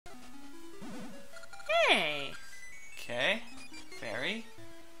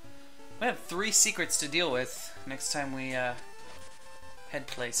3 secrets to deal with next time we head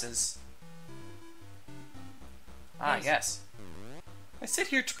places. Ah, yes. I sit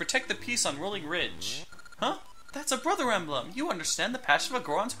here to protect the peace on Rolling Ridge. Huh? That's a brother emblem. You understand the passion of a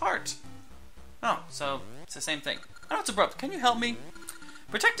Goron's heart. Oh, so it's the same thing. I know it's a brother. Can you help me?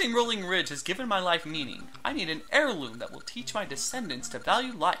 Protecting Rolling Ridge has given my life meaning. I need an heirloom that will teach my descendants to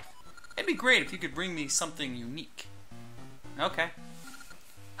value life. It'd be great if you could bring me something unique. Okay.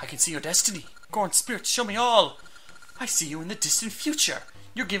 I can see your destiny. Goron spirits, show me all. I see you in the distant future.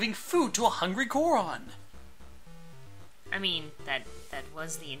 You're giving food to a hungry Goron. I mean, that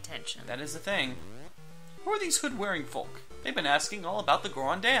was the intention. That is the thing. Who are these hood-wearing folk? They've been asking all about the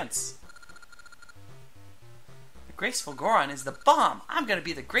Goron dance. The graceful Goron is the bomb. I'm gonna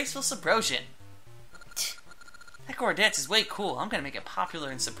be the graceful Sabrosian. That Goron dance is way cool. I'm gonna make it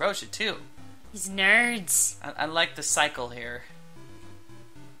popular in Sabrosia too. These nerds. I like the cycle here.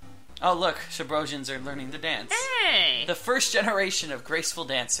 Oh look, Sabrosians are learning to dance. Hey! The first generation of graceful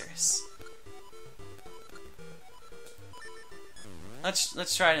dancers.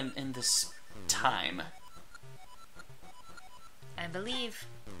 Let's try it in this time. I believe.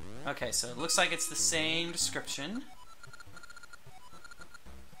 Okay, so it looks like it's the same description.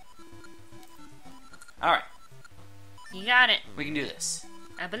 Alright. You got it. We can do this.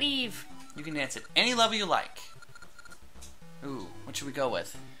 I believe. You can dance at any level you like. Ooh, what should we go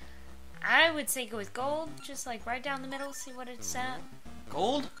with? I would say go with gold, just like right down the middle, see what it's at.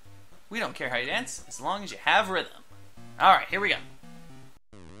 Gold? We don't care how you dance, as long as you have rhythm. Alright, here we go.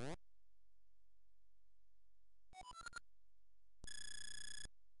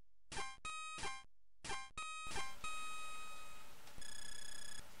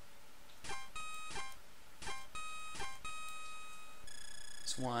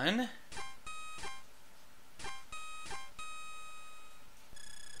 It's 1.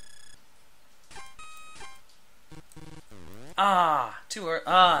 Ah, 2.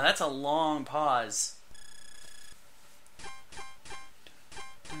 That's a long pause.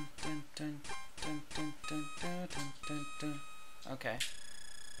 Okay.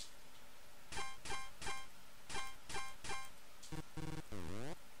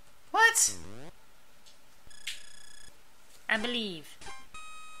 What? I believe.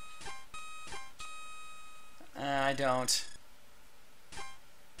 I don't.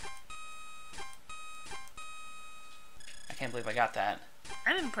 I can't believe I got that.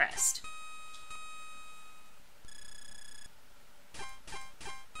 I'm impressed.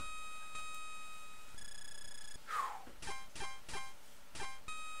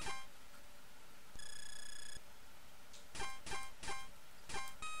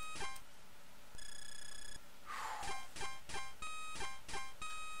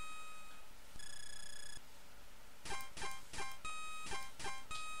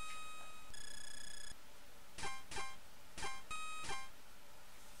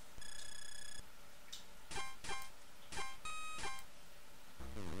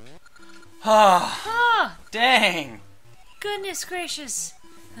 Ah, dang. Goodness gracious.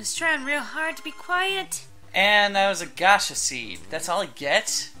 I was trying real hard to be quiet. And that was a Gasha seed. That's all I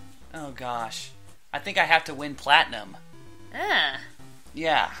get? Oh gosh. I think I have to win platinum.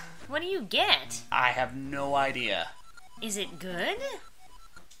 Yeah. What do you get? I have no idea. Is it good?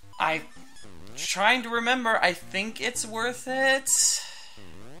 I'm trying to remember. I think it's worth it.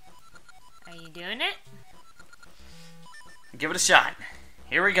 Are you doing it? Give it a shot.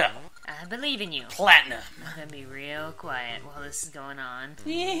 Here we go. I believe in you. Platinum. I'm gonna be real quiet while this is going on.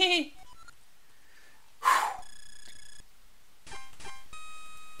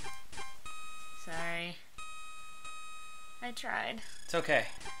 Sorry. I tried. It's okay.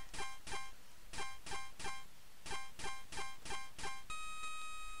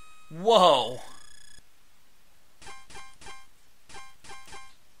 Whoa.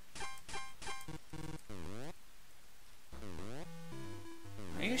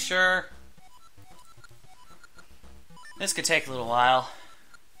 Are you sure? This could take a little while.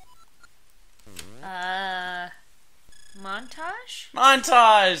 Montage?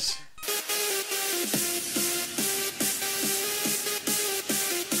 Montage!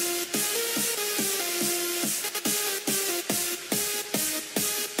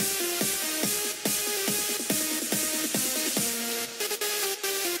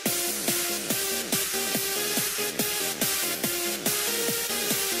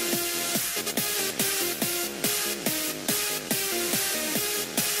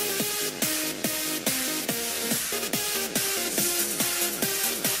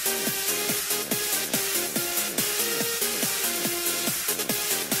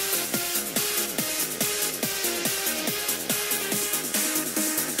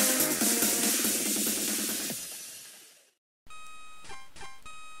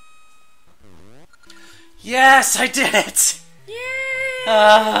 Yes, I did it! Yay!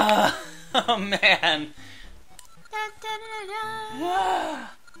 Oh, man. Da, da, da, da.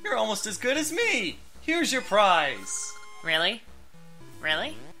 You're almost as good as me. Here's your prize. Really?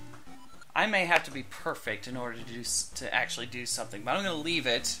 Really? I may have to be perfect in order to actually do something, but I'm going to leave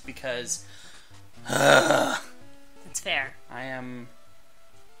it because That's fair. I am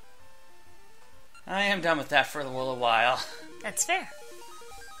done with that for a little while. That's fair.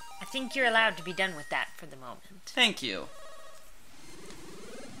 I think you're allowed to be done with that for the moment. Thank you.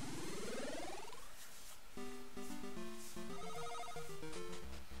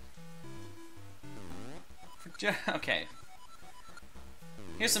 Okay.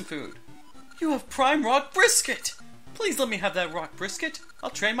 Here's some food. You have prime rock brisket! Please let me have that rock brisket. I'll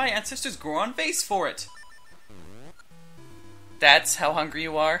trade my ancestors' Goron vase for it. That's how hungry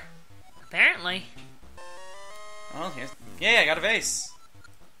you are? Apparently. Well, here's... Yeah, I got a vase.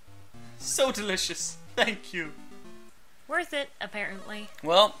 So delicious. Thank you. Worth it, apparently.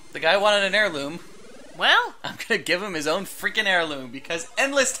 Well, the guy wanted an heirloom. Well, I'm gonna give him his own freaking heirloom because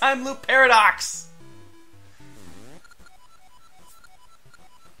endless time loop paradox!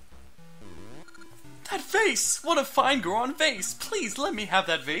 That vase! What a fine Goron vase! Please let me have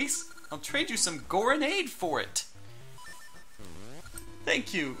that vase. I'll trade you some Goronade for it.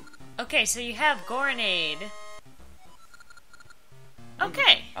 Thank you. okay, so you have Goronade.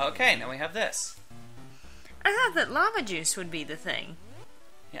 Okay. Okay, now we have this. I thought that lava juice would be the thing.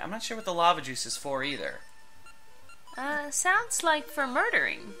 Yeah, I'm not sure what the lava juice is for either. Sounds like for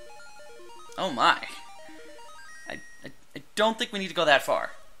murdering. Oh my. I don't think we need to go that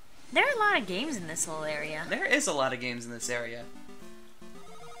far. There are a lot of games in this little area. There is a lot of games in this area.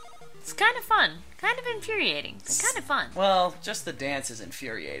 It's kind of fun. Kind of infuriating, but kind of fun. Well, just the dance is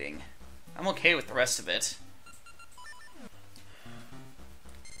infuriating. I'm okay with the rest of it.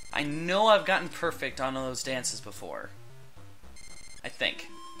 I know I've gotten perfect on those dances before. I think.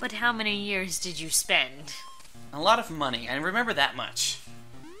 But how many years did you spend? A lot of money, I remember that much.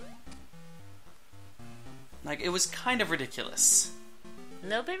 Like, it was kind of ridiculous. A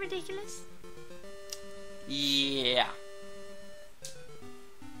little bit ridiculous? Yeah.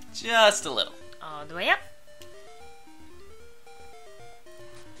 Just a little. All the way up.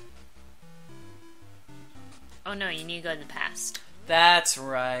 Oh no, you need to go to the past. That's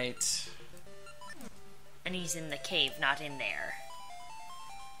right. And he's in the cave, not in there.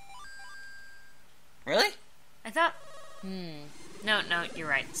 Really? I thought... No, you're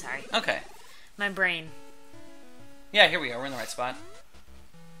right, sorry. Okay. My brain. Yeah, here we are. We're in the right spot.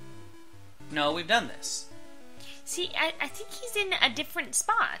 No, we've done this. See, I think he's in a different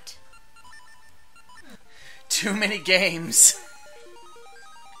spot. Too many games.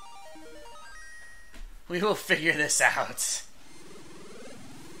 We will figure this out.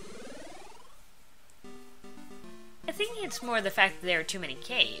 I think it's more the fact that there are too many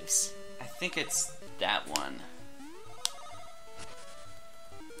caves. I think it's that one.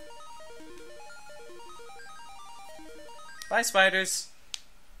 Bye, spiders.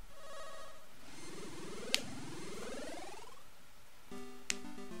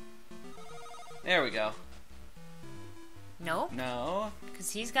 There we go. Nope, No.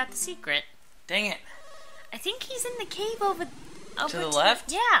 because he's got the secret. Dang it. I think he's in the cave over To the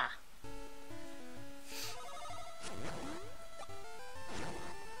left? Yeah.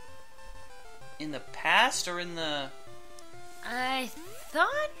 In the past or in the... I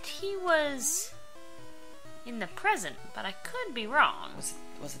thought he was in the present, but I could be wrong.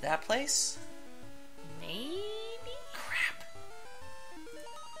 Was it that place? Maybe? Crap.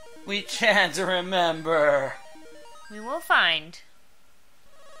 We can't remember. We will find.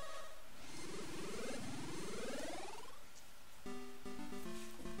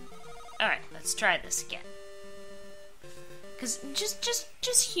 Alright, let's try this again. Cause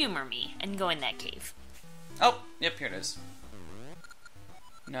just humor me and go in that cave. Oh, yep, here it is.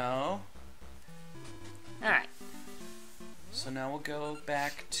 No. Alright. So now we'll go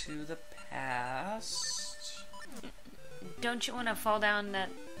back to the past. Don't you want to fall down that...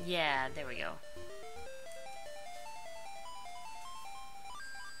 Yeah, there we go.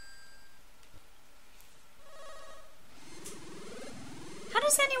 How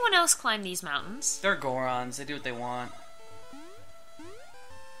does anyone else climb these mountains? They're Gorons. They do what they want.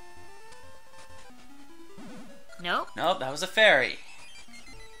 Nope. Nope, that was a fairy.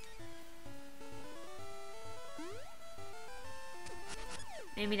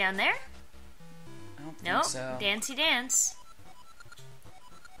 Maybe down there? I don't Nope. think so. Dancey dance.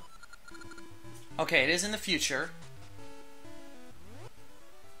 Okay, it is in the future.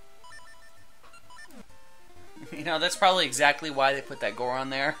 You know, that's probably exactly why they put that Goron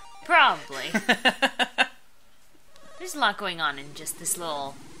there. Probably. There's a lot going on in just this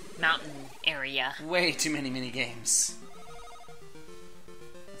little mountain area. Way too many mini games.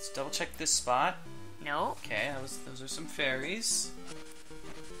 Let's double check this spot. No. Okay, those are some fairies.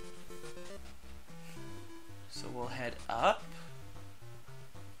 So we'll head up.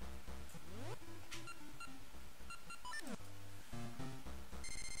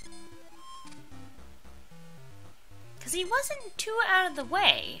 Because he wasn't too out of the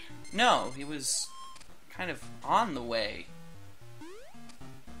way. No, he was kind of on the way.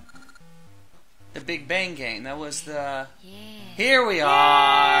 The Big Bang game. That was the... Yeah. Here we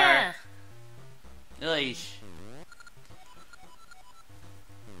Yeah. are! Oy.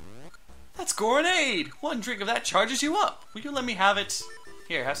 That's Goronade! One drink of that charges you up. Will you let me have it?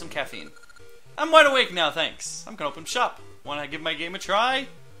 Here, have some caffeine. I'm wide awake now, thanks. I'm gonna open shop. Wanna give my game a try?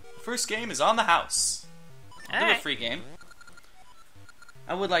 The first game is on the house. Do a free game.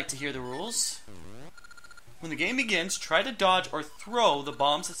 I would like to hear the rules. When the game begins, try to dodge or throw the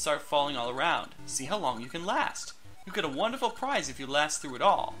bombs that start falling all around. See how long you can last. You get a wonderful prize if you last through it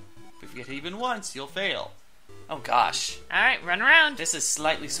all. But if you get even once, you'll fail. Oh gosh. Alright, run around. This is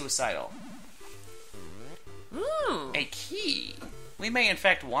slightly suicidal. Ooh. A key. We may in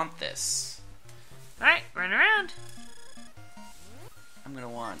fact want this. Alright, run around. I'm gonna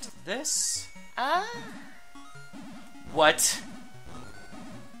want this. What?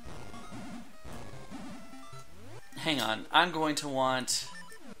 Hang on, I'm going to want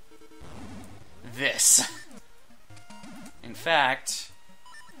this. In fact,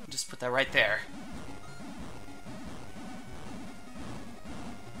 just put that right there.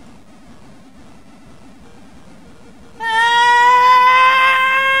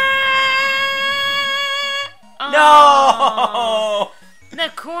 No!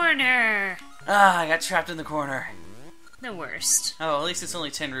 The corner. Ah, I got trapped in the corner. The worst. Oh, at least it's only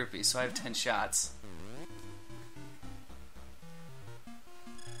 10 rupees, so I have 10 shots.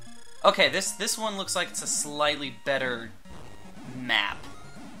 Okay, this one looks like it's a slightly better map.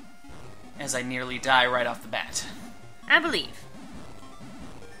 As I nearly die right off the bat. I believe.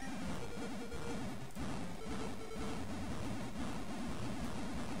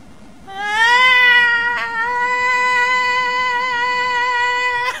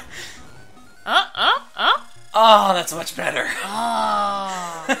 Oh, that's much better.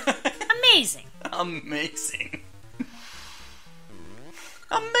 Oh. Amazing. Amazing.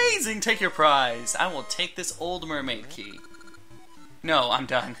 Amazing! Take your prize. I will take this old mermaid key. No, I'm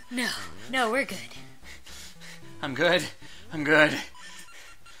done. No, we're good. I'm good. I'm good.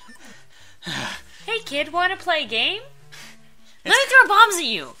 Hey kid, wanna play a game? Let me throw bombs at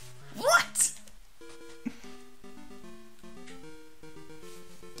you! What?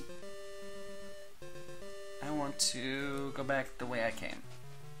 I want to go back the way I came.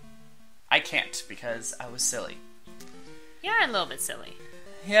 I can't because I was silly. You're a little bit silly.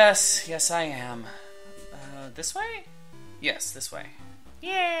 Yes, I am. This way? Yes, this way.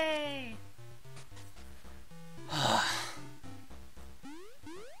 Yay!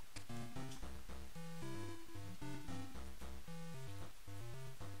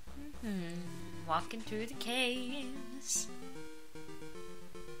 Walking through the caves.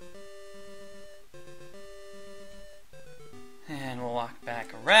 And we'll walk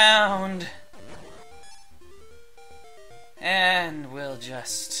back around. And we'll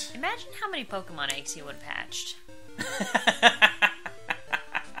just... Imagine how many Pokemon eggs you would have hatched.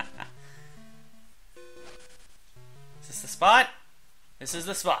 Is this the spot? This is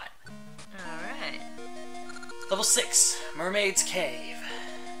the spot. Alright. Level 6, Mermaid's Cave.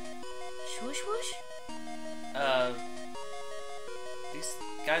 Swoosh whoosh? These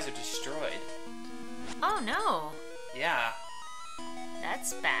guys are destroyed. Oh no. Yeah.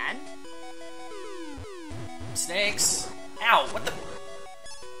 That's bad. Snakes. Ow, what the...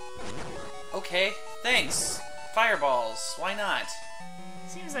 Okay, thanks. Fireballs, why not?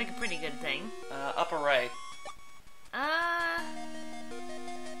 Seems like a pretty good thing. Upper right.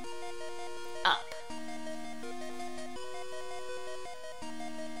 Up.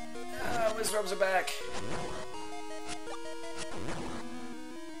 Wizrobes are back.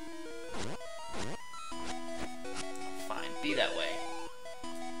 Fine, be that way.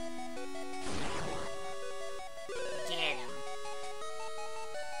 Get him.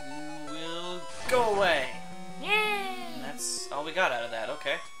 You will go away. Yay! And that's all we got out of that,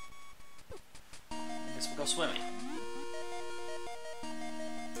 okay. I guess we'll go swimming.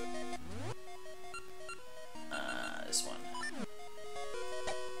 This one.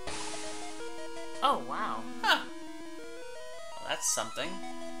 Oh, wow. Huh. Well, that's something.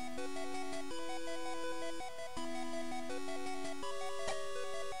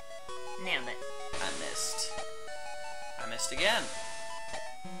 Nailed it. I missed. chest again.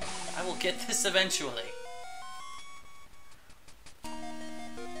 I will get this eventually.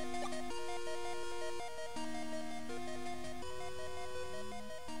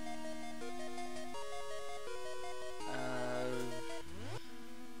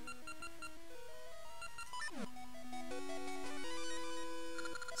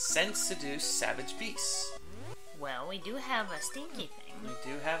 Scent seduce savage beasts. Well, we do have a stinky thing. We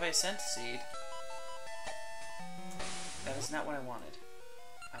do have a scent seed. That is not what I wanted.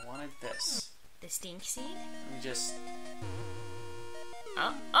 I wanted this. The stink seed? Let me just...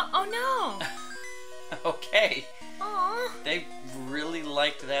 Oh no! Okay. Aw. They really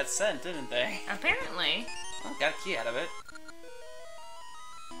liked that scent, didn't they? Apparently. Well, got a key out of it.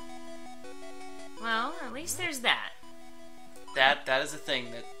 Well, at least there's that. That is a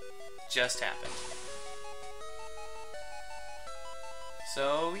thing that just happened.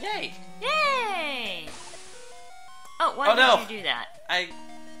 So, yay! Yay! Oh, why no. did you do that? I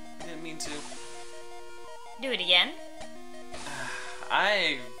didn't mean to. Do it again.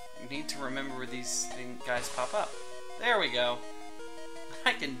 I need to remember where these guys pop up. There we go.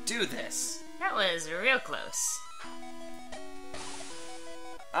 I can do this. That was real close.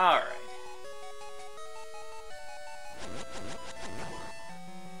 Alright.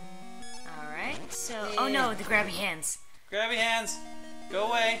 Alright, so... Oh no, the grabby hands. Grab your hands. Go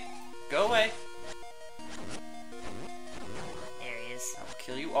away. Go away. There he is. I'll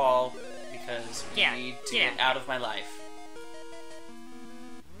kill you all because we Yeah, need to yeah. get out of my life.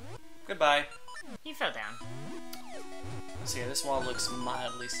 Goodbye. He fell down. Let's see, this wall looks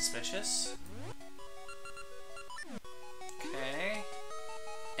mildly suspicious. Okay.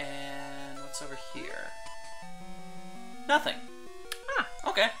 And what's over here? Nothing. Huh.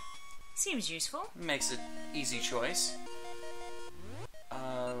 Okay. Seems useful. Makes it easy choice.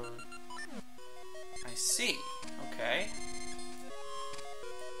 I see. Okay.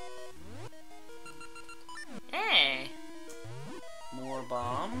 Hey. More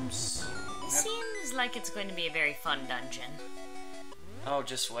bombs. It seems like it's going to be a very fun dungeon. Oh,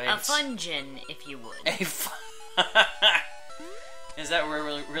 just wait. A fungin, if you would. Is that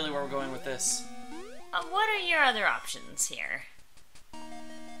really where we're going with this? What are your other options here?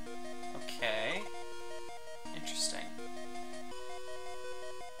 Okay. Interesting.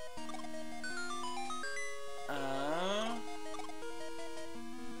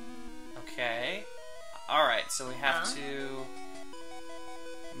 Okay. Alright, so we have to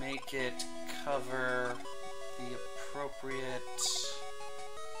make it cover the appropriate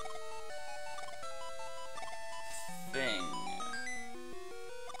thing.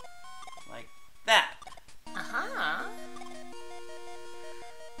 Like that. Uh-huh.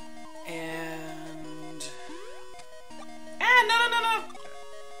 And... no!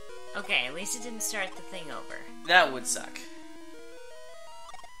 Okay, at least it didn't start the thing over. That would suck.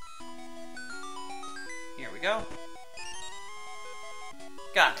 Here we go.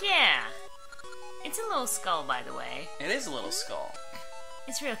 Got it. Yeah. It's a little skull, by the way. It is a little skull.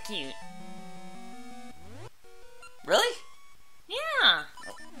 It's real cute. Really? Yeah.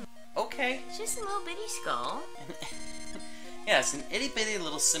 Okay. It's just a little bitty skull. Yeah, it's an itty bitty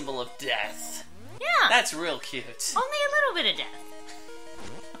little symbol of death. Yeah. That's real cute. Only a little bit of death.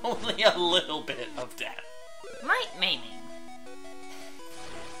 Only a little bit of death. Light maiming.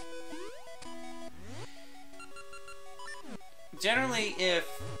 Generally, if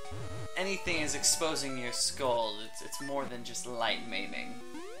anything is exposing your skull, it's more than just light maiming.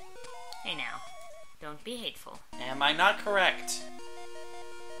 Hey now, don't be hateful. Am I not correct?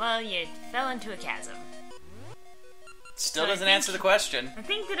 Well, you fell into a chasm. Still So I doesn't think- answer the question. I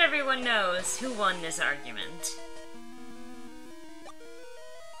think that everyone knows who won this argument.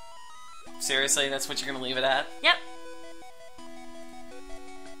 Seriously, that's what you're gonna leave it at? Yep.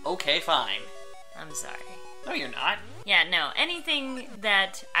 Okay, fine. I'm sorry. No, you're not. Yeah, no, anything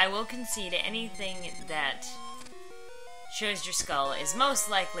that I will concede, anything that shows your skull is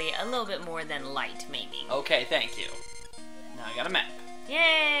most likely a little bit more than light maiming. Okay, thank you. Now I got a map.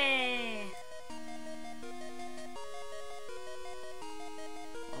 Yay!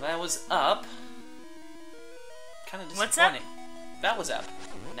 Well, that was up. Kind of disappointing. What's up? That was up.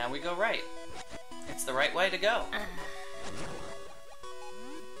 Now we go right. It's the right way to go.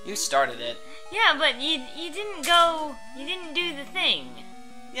 You started it. Yeah, but you didn't go, you didn't do the thing.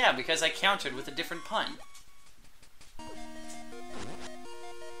 Yeah, because I countered with a different pun. Am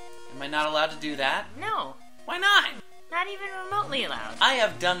I not allowed to do that? No, Why not? not even remotely allowed. I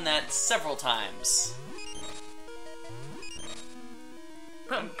have done that several times.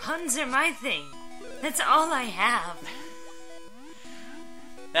 But puns are my thing. That's all I have.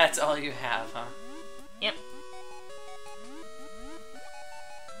 That's all you have, huh? Yep.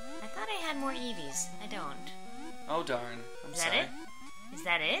 more Eevees. I don't. Oh darn. I'm Is sorry. that it? Is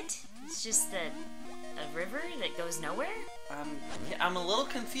that it? It's just a river that goes nowhere? I'm a little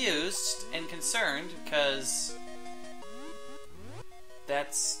confused and concerned because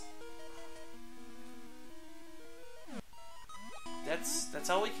that's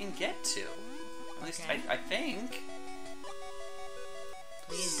all we can get to. At least Okay. I think.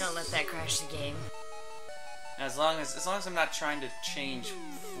 Please don't let that crash the game. As long as I'm not trying to change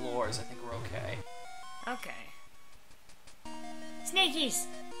floors, I think we're okay. Okay. Snakies!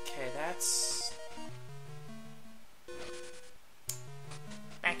 Okay, that's...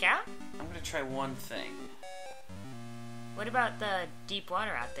 Back out? I'm gonna try one thing. What about the deep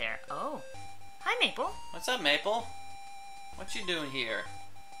water out there? Oh. Hi, Maple. What's up, Maple? What you doing here?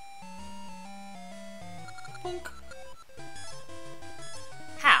 Boink.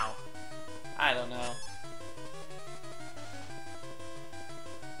 How? I don't know.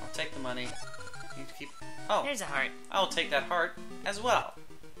 I'll take the money. You keep... Oh, There's a heart. I'll take that heart as well.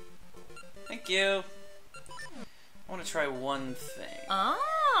 Thank you. I want to try one thing.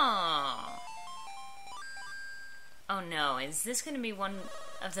 Oh. Oh no, is this going to be one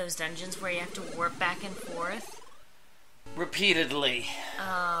of those dungeons where you have to warp back and forth? Repeatedly.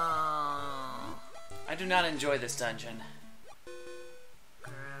 Oh. I do not enjoy this dungeon.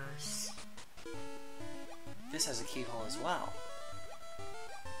 Gross. This has a keyhole as well.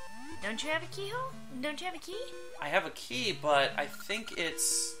 Don't you have a keyhole? Don't you have a key? I have a key, but I think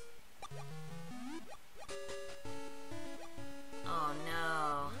it's... Oh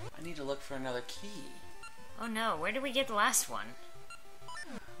no. I need to look for another key. Oh no, where did we get the last one?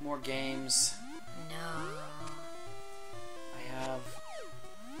 More games. No. I have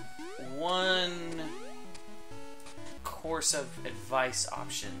one course of advice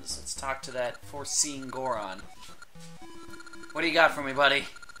options. Let's talk to that foreseeing Goron. What do you got for me, buddy?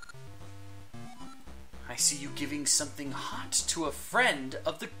 I see you giving something hot to a friend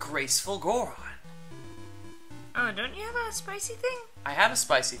of the graceful Goron. Oh, don't you have a spicy thing? I have a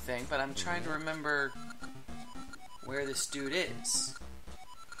spicy thing, but I'm trying to remember where this dude is.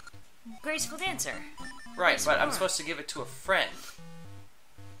 Graceful dancer. Right, but I'm Goron. supposed to give it to a friend.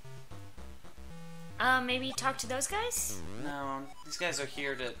 Maybe talk to those guys? No, these guys are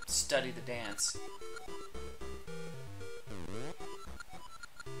here to study the dance.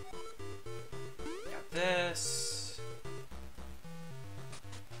 Got this.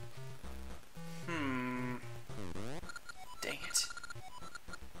 Dang it.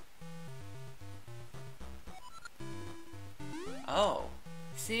 Oh.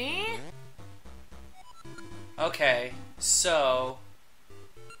 See? Okay, so...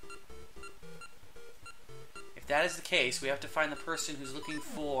 if that is the case, we have to find the person who's looking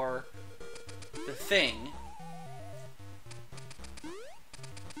for the thing.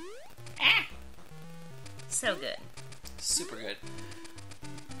 So good. Super good.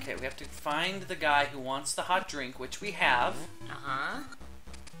 Okay, we have to find the guy who wants the hot drink, which we have. Uh-huh.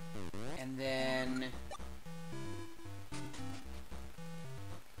 And then...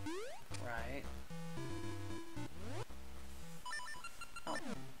 right. Oh.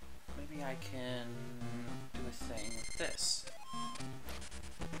 Maybe I can do a thing with this.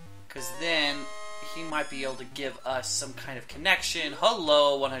 Because then he might be able to give us some kind of connection.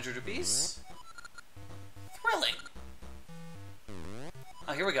 Hello, 100 rupees. Thrilling.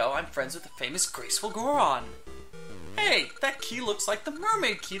 Oh, here we go. I'm friends with the famous Graceful Goron. Hey, that key looks like the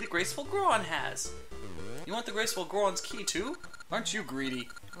mermaid key that Graceful Goron has. You want the Graceful Goron's key too? Aren't you greedy?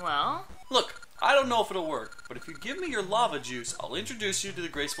 Well, Look, I don't know if it'll work, but if you give me your lava juice, I'll introduce you to the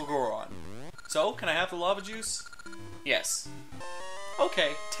Graceful Goron. So, can I have the lava juice? Yes.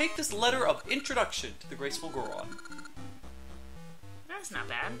 Okay, take this letter of introduction to the Graceful Goron. that's not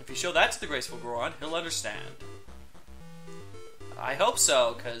bad. If you show that to the Graceful Goron, he'll understand. I hope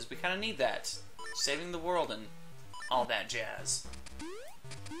so, because we kind of need that. Saving the world and all that jazz.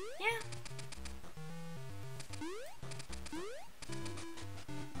 Yeah.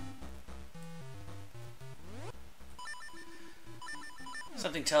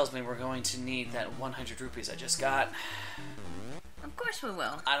 Something tells me we're going to need that 100 rupees I just got. Of course we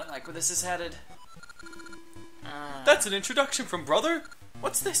will. I don't like where this is headed. Uh, That's an introduction from brother?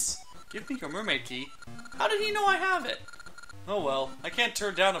 What's this? Give me your mermaid key. How did he know I have it? Oh well, I can't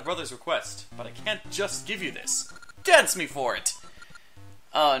turn down a brother's request, but I can't just give you this. Dance me for it!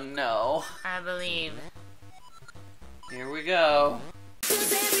 Oh no. I believe. Here we go.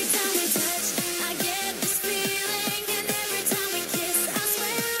 'Cause every time we touch, I get this feeling, and every time we kiss, I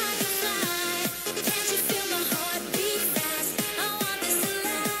swear I can fly. Can't you feel my heart beat fast? I want this to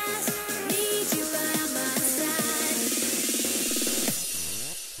last. Need you by my side.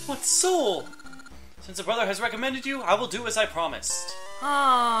 What god's soul! Since a brother has recommended you, I will do as I promised.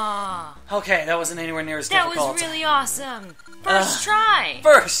 Ah, Okay, that wasn't anywhere near as that difficult. was really awesome. First try.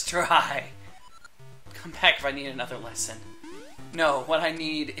 First try! Come back if I need another lesson. No, what I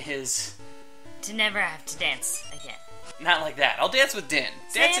need is... To never have to dance again. Not like that. I'll dance with Din.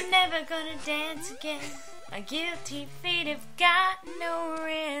 Dance Say I'm never gonna dance again. My guilty feet have got no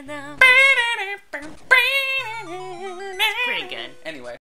rhythm. Pretty good. Anyway.